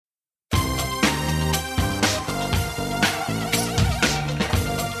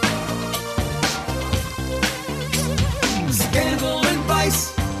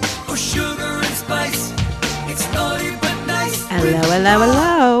Hello,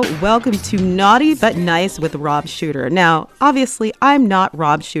 hello. Welcome to Naughty But Nice with Rob Shuter. Now, obviously, I'm not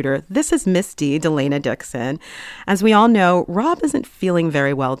Rob Shuter. This is Miss D, Delana Dixon. As we all know, Rob isn't feeling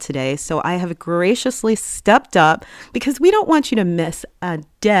very well today, so I have graciously stepped up because we don't want you to miss a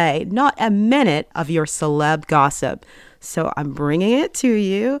day, not a minute of your celeb gossip. So I'm bringing it to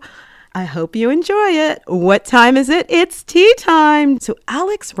you. I hope you enjoy it. What time is it? It's tea time. So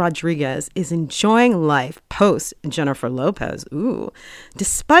Alex Rodriguez is enjoying life post Jennifer Lopez. Ooh.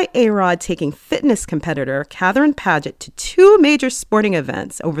 Despite A-Rod taking fitness competitor Catherine Paget to two major sporting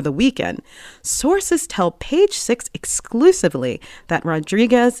events over the weekend, sources tell Page Six exclusively that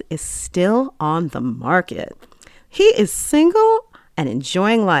Rodriguez is still on the market. He is single and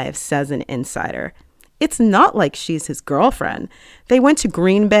enjoying life, says an insider. It's not like she's his girlfriend. They went to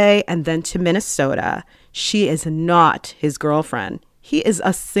Green Bay and then to Minnesota. She is not his girlfriend. He is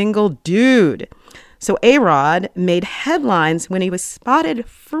a single dude. So A-Rod made headlines when he was spotted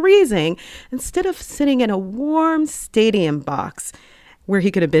freezing instead of sitting in a warm stadium box where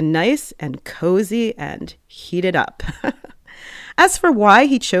he could have been nice and cozy and heated up. As for why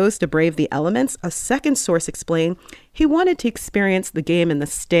he chose to brave the elements, a second source explained he wanted to experience the game in the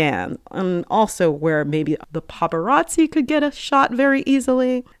stand, and also where maybe the paparazzi could get a shot very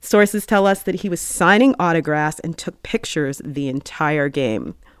easily. Sources tell us that he was signing autographs and took pictures the entire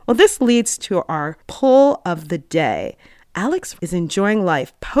game. Well, this leads to our poll of the day. Alex is enjoying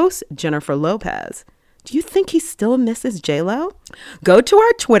life post Jennifer Lopez. Do you think he still misses J-Lo? Go to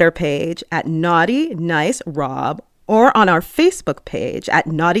our Twitter page at Naughty Nice Rob or on our Facebook page at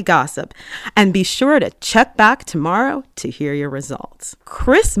Naughty Gossip, and be sure to check back tomorrow to hear your results.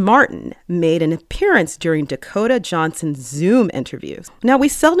 Chris Martin made an appearance during Dakota Johnson's Zoom interviews. Now, we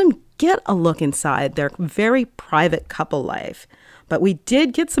seldom get a look inside their very private couple life, but we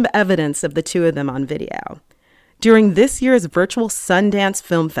did get some evidence of the two of them on video. During this year's virtual Sundance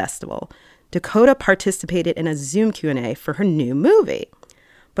Film Festival, Dakota participated in a Zoom Q&A for her new movie.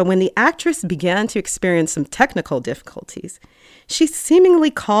 But when the actress began to experience some technical difficulties, she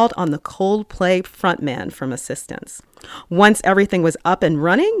seemingly called on the Coldplay frontman for assistance. Once everything was up and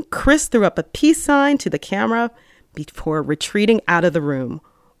running, Chris threw up a peace sign to the camera before retreating out of the room,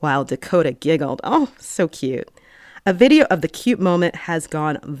 while Dakota giggled. Oh, so cute. A video of the cute moment has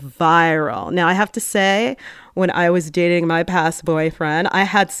gone viral. Now, I have to say, when I was dating my past boyfriend, I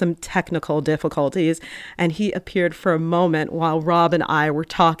had some technical difficulties, and he appeared for a moment while Rob and I were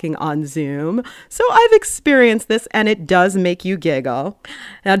talking on Zoom. So I've experienced this, and it does make you giggle.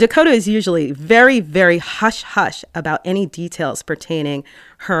 Now, Dakota is usually very, very hush-hush about any details pertaining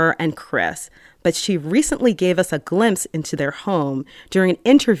her and Chris, but she recently gave us a glimpse into their home during an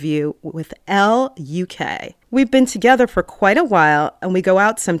interview with Elle UK. We've been together for quite a while and we go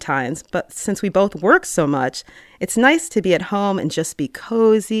out sometimes, but since we both work so much, it's nice to be at home and just be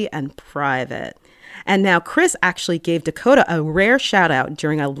cozy and private. And now Chris actually gave Dakota a rare shout out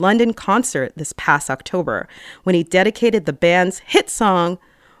during a London concert this past October when he dedicated the band's hit song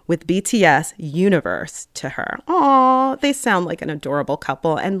with BTS Universe to her. Aw, they sound like an adorable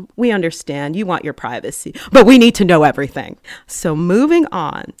couple, and we understand you want your privacy, but we need to know everything. So moving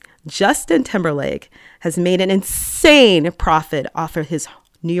on, Justin Timberlake has made an insane profit off of his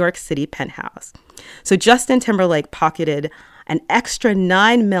New York City penthouse. So Justin Timberlake pocketed an extra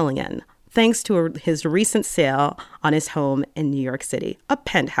 $9 million thanks to his recent sale on his home in New York City, a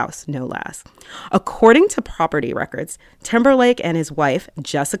penthouse no less. According to property records, Timberlake and his wife,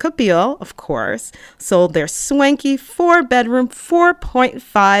 Jessica Biel, of course, sold their swanky 4-bedroom,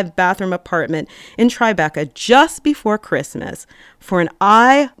 4.5 bathroom apartment in Tribeca just before Christmas for an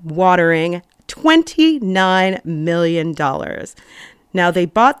eye-watering $29 million. Now, they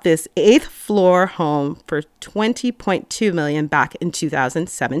bought this 8th floor home for $20.2 million back in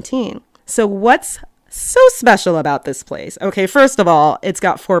 2017. So what's so special about this place? Okay, first of all, it's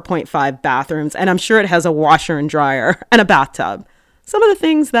got 4.5 bathrooms, and I'm sure it has a washer and dryer and a bathtub. Some of the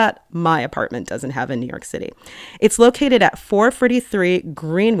things that my apartment doesn't have in New York City. It's located at 443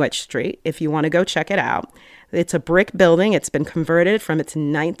 Greenwich Street, if you want to go check it out. It's a brick building. It's been converted from its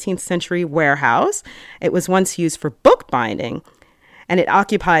 19th century warehouse. It was once used for bookbinding, and it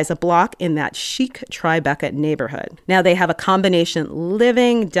occupies a block in that chic Tribeca neighborhood. Now, they have a combination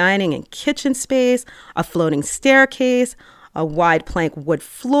living, dining, and kitchen space, a floating staircase, a wide plank wood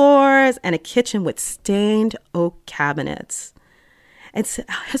floors, and a kitchen with stained oak cabinets. It's a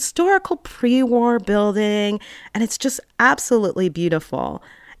historical pre-war building, and it's just absolutely beautiful.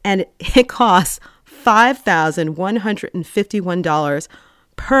 And it costs $5,151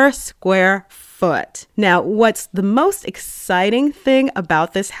 per square foot. foot. Now, what's the most exciting thing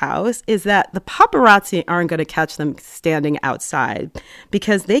about this house is that the paparazzi aren't going to catch them standing outside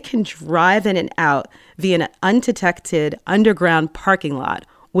because they can drive in and out via an undetected underground parking lot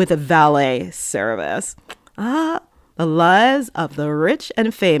with a valet service. The lives of the rich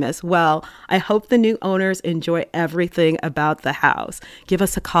and famous. Well, I hope the new owners enjoy everything about the house. Give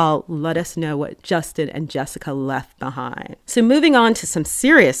us a call. Let us know what Justin and Jessica left behind. So moving on to some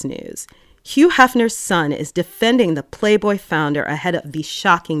serious news. Hugh Hefner's son is defending the Playboy founder ahead of the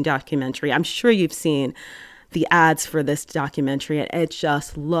shocking documentary. I'm sure you've seen the ads for this documentary, and it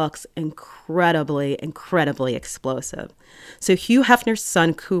just looks incredibly explosive. So Hugh Hefner's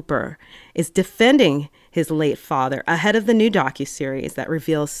son, Cooper, is defending his late father ahead of the new docuseries that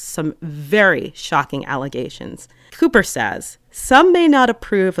reveals some very shocking allegations. Cooper says, "Some may not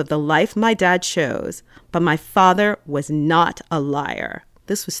approve of the life my dad chose, but my father was not a liar."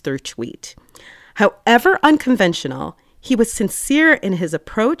 This was through tweet. However unconventional, he was sincere in his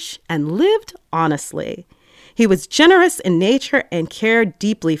approach and lived honestly. He was generous in nature and cared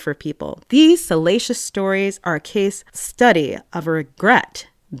deeply for people. These salacious stories are a case study of regret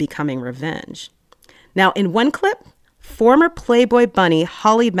becoming revenge. Now, in one clip, former Playboy bunny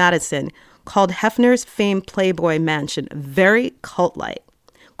Holly Madison called Hefner's famed Playboy mansion very cult-like.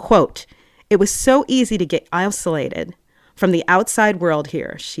 Quote, "It was so easy to get isolated from the outside world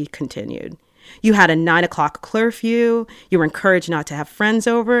here," she continued. "You had a 9 o'clock curfew, you were encouraged not to have friends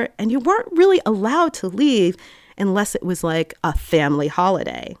over, and you weren't really allowed to leave unless it was like a family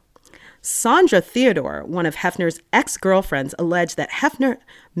holiday." Sandra Theodore, one of Hefner's ex-girlfriends, alleged that Hefner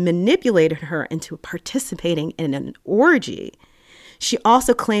manipulated her into participating in an orgy. She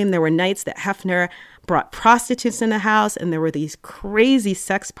also claimed there were nights that Hefner brought prostitutes in the house and there were these crazy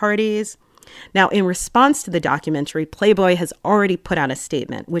sex parties. Now, in response to the documentary, Playboy has already put out a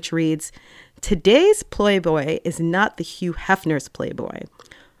statement which reads, "Today's Playboy is not the Hugh Hefner's Playboy.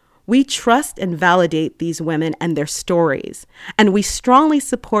 We trust and validate these women and their stories, and we strongly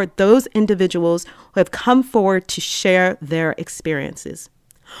support those individuals who have come forward to share their experiences.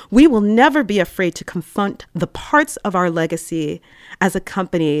 We will never be afraid to confront the parts of our legacy as a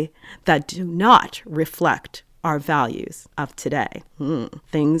company that do not reflect our values of today."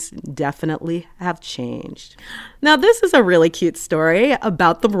 Things definitely have changed. Now, this is a really cute story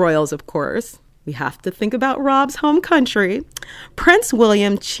about the royals, of course. We have to think about Rob's home country. Prince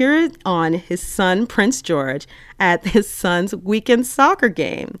William cheered on his son, Prince George, at his son's weekend soccer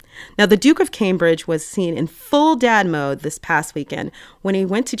game. Now, the Duke of Cambridge was seen in full dad mode this past weekend when he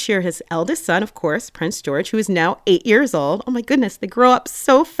went to cheer his eldest son, of course, Prince George, who is now 8 years old. Oh my goodness, they grow up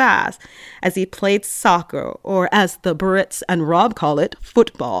so fast, as he played soccer, or as the Brits and Rob call it,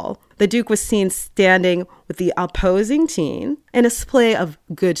 football. The Duke was seen standing with the opposing team in a display of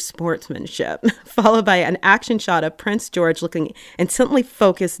good sportsmanship, followed by an action shot of Prince George looking intently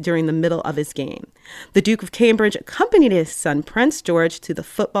focused during the middle of his game. The Duke of Cambridge accompanied his son, Prince George, to the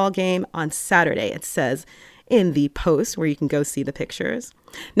football game on Saturday, it says in the post where you can go see the pictures.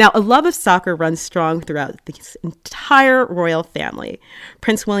 Now, a love of soccer runs strong throughout the entire royal family.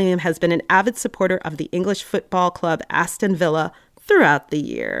 Prince William has been an avid supporter of the English football club Aston Villa throughout the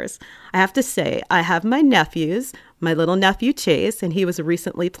years. I have to say, I have my nephews, my little nephew Chase, and he was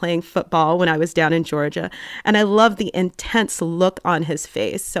recently playing football when I was down in Georgia, and I love the intense look on his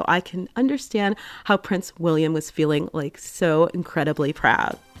face, so I can understand how Prince William was feeling like so incredibly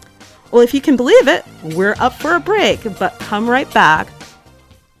proud. Well, if you can believe it, we're up for a break, but come right back.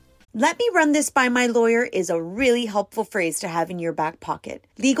 "Let me run this by my lawyer" is a really helpful phrase to have in your back pocket.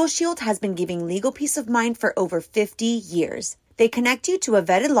 Legal Shield has been giving legal peace of mind for over 50 years. They connect you to a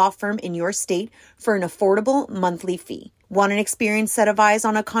vetted law firm in your state for an affordable monthly fee. Want an experienced set of eyes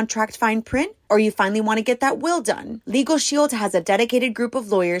on a contract fine print? Or you finally want to get that will done? Legal Shield has a dedicated group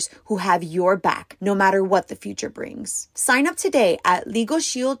of lawyers who have your back, no matter what the future brings. Sign up today at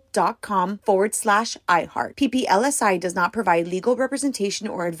LegalShield.com/iHeart. PPLSI does not provide legal representation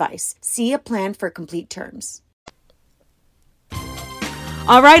or advice. See a plan for complete terms.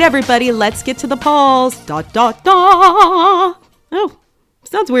 All right, everybody, let's get to the polls. Oh,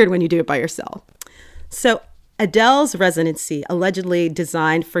 sounds weird when you do it by yourself. So, Adele's residency, allegedly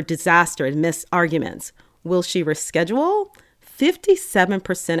designed for disaster and missed arguments. Will she reschedule?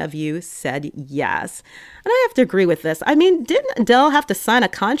 57% of you said yes. And I have to agree with this. I mean, didn't Adele have to sign a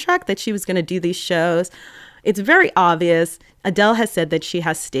contract that she was going to do these shows, It's very obvious. Adele has said that she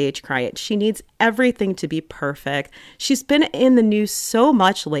has stage fright. She needs everything to be perfect. She's been in the news so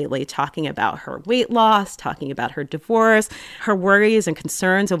much lately, talking about her weight loss, talking about her divorce, her worries and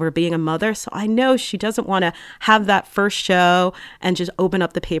concerns over being a mother. So I know she doesn't want to have that first show and just open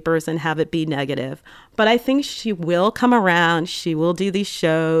up the papers and have it be negative. But I think she will come around. She will do these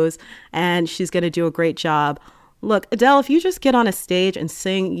shows and she's going to do a great job. Look, Adele, if you just get on a stage and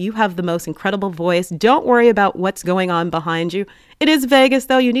sing, you have the most incredible voice. Don't worry about what's going on behind you. It is Vegas,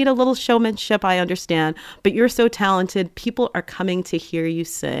 though. You need a little showmanship, I understand. But you're so talented. People are coming to hear you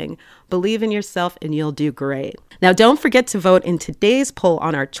sing. Believe in yourself and you'll do great. Now, don't forget to vote in today's poll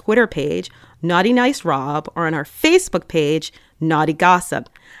on our Twitter page, Naughty Nice Rob, or on our Facebook page, Naughty Gossip.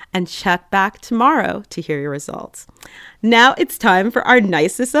 And check back tomorrow to hear your results. Now it's time for our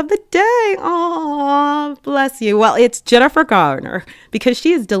nicest of the day. Oh, bless you. Well, it's Jennifer Garner because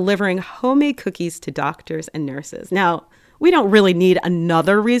she is delivering homemade cookies to doctors and nurses. Now, we don't really need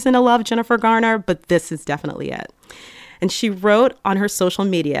another reason to love Jennifer Garner, but this is definitely it. And she wrote on her social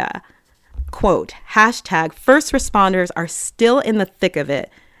media, quote, hashtag first responders are still in the thick of it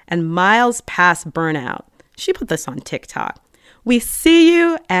and miles past burnout. She put this on TikTok. We see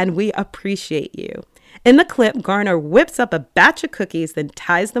you and we appreciate you. In the clip, Garner whips up a batch of cookies, then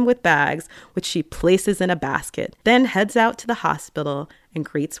ties them with bags, which she places in a basket, then heads out to the hospital and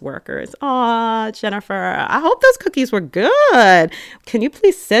greets workers. Aw, Jennifer, I hope those cookies were good. Can you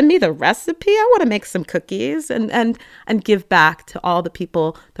please send me the recipe? I want to make some cookies and give back to all the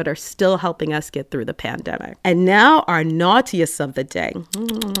people that are still helping us get through the pandemic. And now our naughtiest of the day.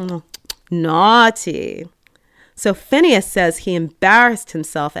 Naughty. So Phineas says he embarrassed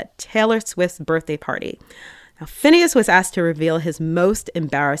himself at Taylor Swift's birthday party. Now, Phineas was asked to reveal his most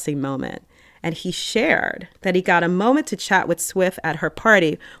embarrassing moment, and he shared that he got a moment to chat with Swift at her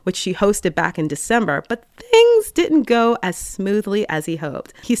party, which she hosted back in December, but things didn't go as smoothly as he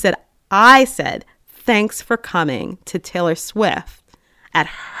hoped. He said, I said, thanks for coming to Taylor Swift at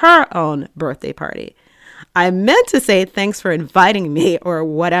her own birthday party. I meant to say thanks for inviting me or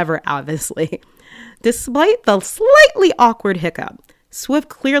whatever, obviously. Despite the slightly awkward hiccup, Swift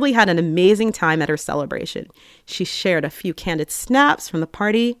clearly had an amazing time at her celebration. She shared a few candid snaps from the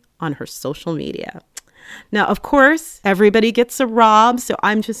party on her social media. Now, of course, everybody gets a Rob, so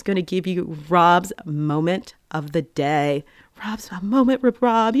I'm just going to give you Rob's moment of the day. Rob's moment with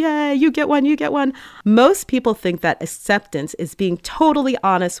Rob. Yay, you get one, you get one. Most people think that acceptance is being totally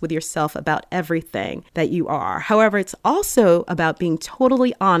honest with yourself about everything that you are. However, it's also about being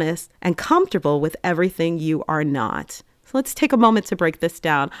totally honest and comfortable with everything you are not. So let's take a moment to break this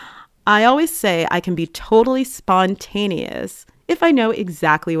down. I always say I can be totally spontaneous if I know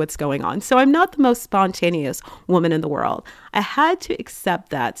exactly what's going on. So I'm not the most spontaneous woman in the world. I had to accept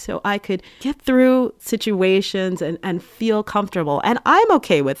that so I could get through situations and feel comfortable. And I'm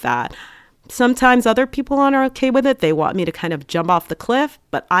okay with that. Sometimes other people aren't okay with it. They want me to kind of jump off the cliff,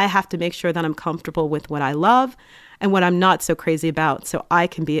 but I have to make sure that I'm comfortable with what I love and what I'm not so crazy about so I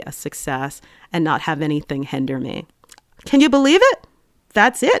can be a success and not have anything hinder me. Can you believe it?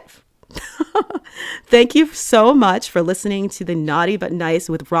 That's it. Thank you so much for listening to the Naughty But Nice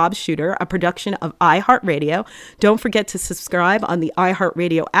with Rob Shuter, a production of iHeartRadio. Don't forget to subscribe on the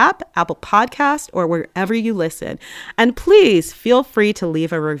iHeartRadio app, Apple Podcast, or wherever you listen. And please feel free to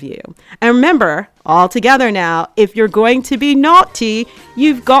leave a review. And remember, all together now, if you're going to be naughty,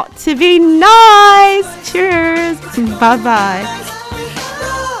 you've got to be nice. Cheers. Bye-bye.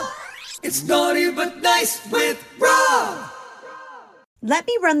 It's Naughty But Nice with Rob. Let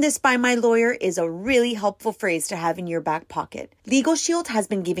me run this by my lawyer is a really helpful phrase to have in your back pocket. Legal Shield has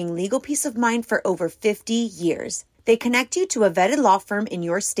been giving legal peace of mind for over 50 years. They connect you to a vetted law firm in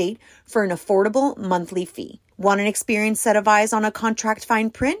your state for an affordable monthly fee. Want an experienced set of eyes on a contract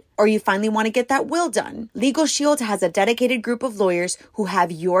fine print? Or you finally want to get that will done? Legal Shield has a dedicated group of lawyers who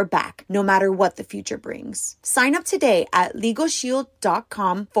have your back, no matter what the future brings. Sign up today at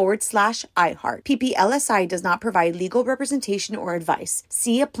LegalShield.com/iHeart. PPLSI does not provide legal representation or advice.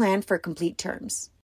 See a plan for complete terms.